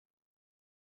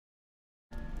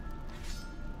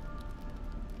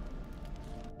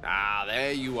Ah,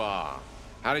 there you are.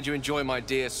 How did you enjoy my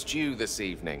deer stew this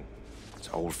evening? It's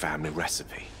an old family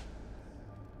recipe.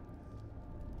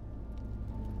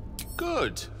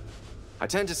 Good. I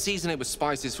tend to season it with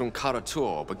spices from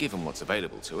Karatur, but given what's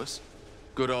available to us,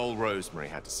 good old Rosemary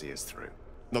had to see us through.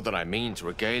 Not that I mean to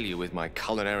regale you with my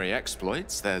culinary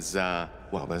exploits. There's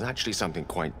actually something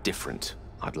quite different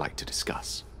I'd like to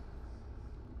discuss.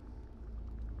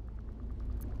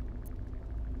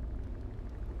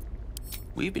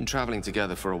 We've been traveling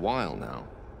together for a while now,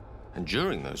 and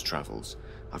during those travels,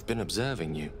 I've been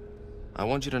observing you. I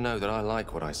want you to know that I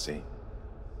like what I see.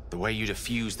 The way you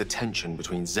diffused the tension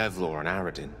between Zevlor and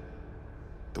Aradin.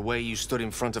 The way you stood in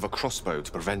front of a crossbow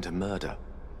to prevent a murder.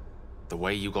 The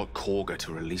way you got Korga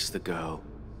to release the girl.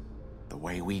 The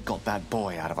way we got that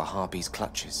boy out of a harpy's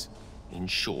clutches. In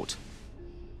short,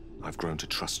 I've grown to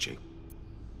trust you.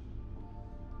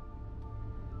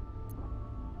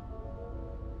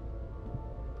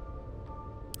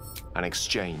 An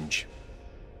exchange.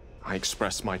 I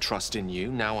express my trust in you,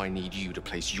 now I need you to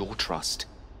place your trust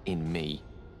in me.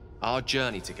 Our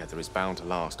journey together is bound to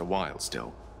last a while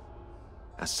still.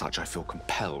 As such, I feel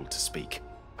compelled to speak.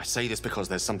 I say this because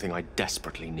there's something I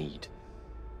desperately need.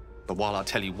 But while I'll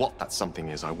tell you what that something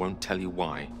is, I won't tell you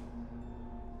why.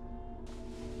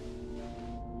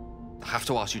 I have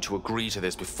to ask you to agree to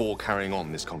this before carrying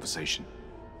on this conversation.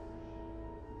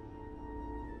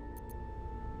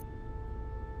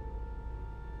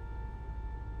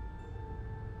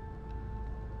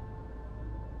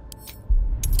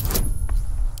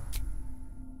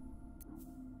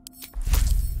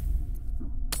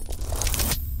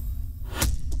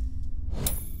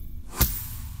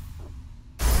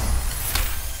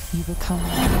 You become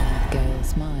one with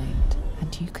Gale's mind,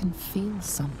 and you can feel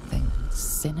something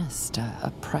sinister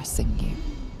oppressing you.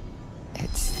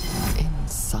 It's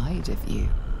inside of you.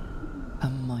 A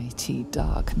mighty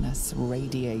darkness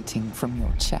radiating from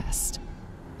your chest.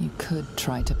 You could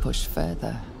try to push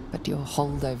further, but your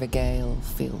hold over Gale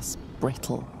feels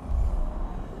brittle.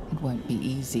 It won't be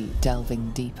easy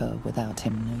delving deeper without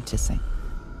him noticing.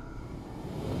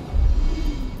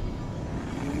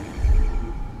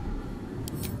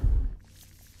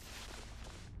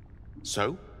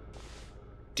 So,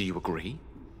 do you agree?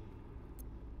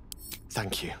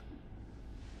 Thank you.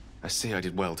 I see I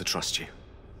did well to trust you.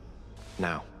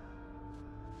 Now,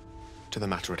 to the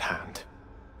matter at hand.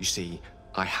 You see,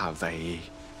 I have a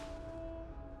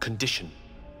condition.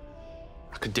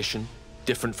 A condition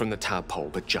different from the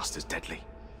tadpole, but just as deadly.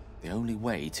 The only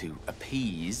way to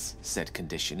appease said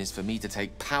condition is for me to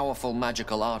take powerful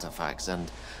magical artifacts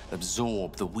and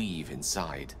absorb the weave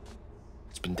inside.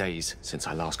 It's been days since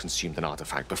I last consumed an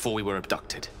artifact, before we were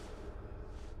abducted.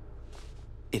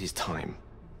 It is time,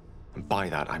 and by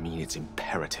that I mean it's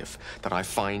imperative, that I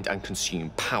find and consume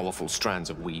powerful strands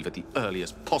of weave at the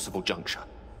earliest possible juncture.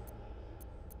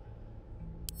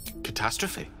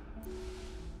 Catastrophe.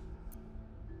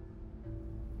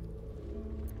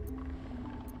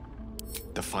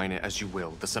 Define it as you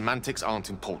will. The semantics aren't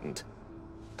important.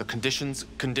 The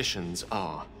conditions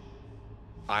are.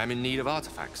 I am in need of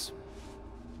artifacts.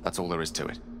 That's all there is to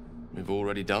it. We've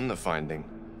already done the finding.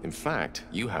 In fact,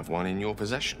 you have one in your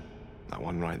possession. That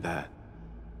one right there.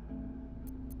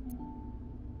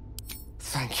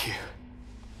 Thank you.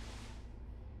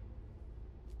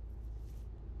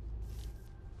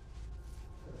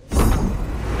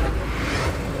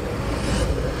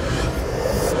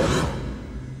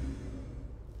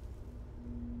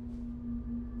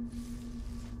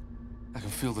 I can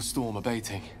feel the storm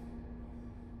abating.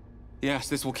 Yes,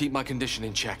 this will keep my condition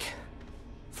in check.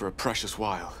 For a precious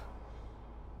while.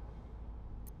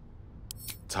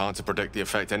 It's hard to predict the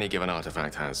effect any given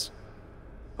artifact has.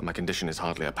 But my condition is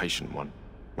hardly a patient one.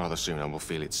 Rather soon I will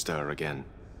feel it stir again.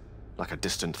 Like a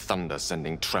distant thunder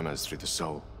sending tremors through the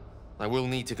soul. I will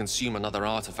need to consume another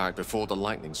artifact before the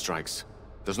lightning strikes.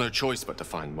 There's no choice but to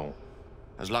find more.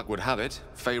 As luck would have it,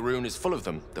 Faerun is full of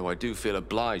them, though I do feel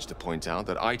obliged to point out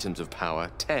that items of power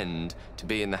tend to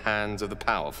be in the hands of the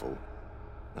powerful.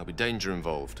 There'll be danger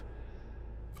involved,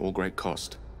 or great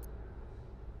cost.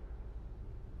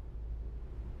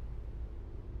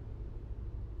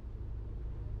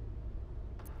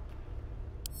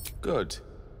 Good.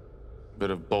 A bit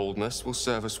of boldness will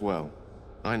serve us well.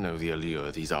 I know the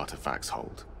allure these artifacts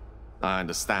hold. I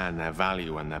understand their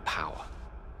value and their power.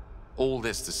 All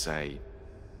this to say,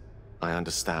 I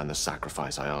understand the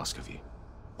sacrifice I ask of you.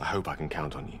 I hope I can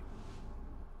count on you.